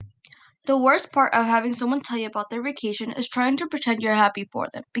The worst part of having someone tell you about their vacation is trying to pretend you're happy for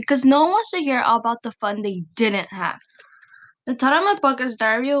them, because no one wants to hear about the fun they didn't have. The title of my book is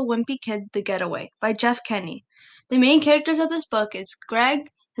Diary of a Wimpy Kid, The Getaway by Jeff Kenny. The main characters of this book is Greg,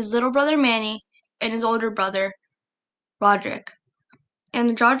 his little brother Manny, and his older brother Roderick. And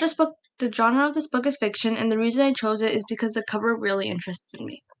the genre of this book is fiction, and the reason I chose it is because the cover really interested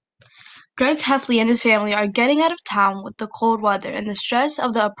me. Greg Heffley and his family are getting out of town with the cold weather and the stress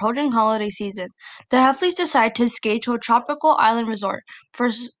of the approaching holiday season. The Heffleys decide to escape to a tropical island resort for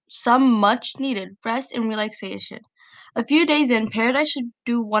some much-needed rest and relaxation. A few days in, paradise should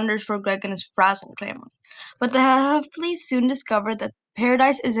do wonders for Greg and his frazzled family. But the Heffleys soon discover that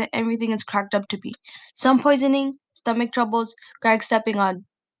paradise isn't everything it's cracked up to be. Sun poisoning, stomach troubles, Greg stepping on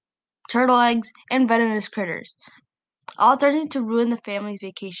turtle eggs, and venomous critters, all threatening to ruin the family's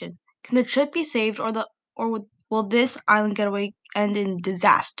vacation. Can the trip be saved, will this island getaway end in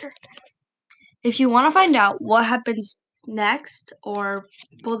disaster? If you want to find out what happens next, or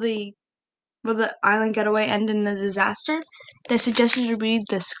will the island getaway end in a disaster, I suggest you to read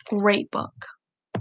this great book.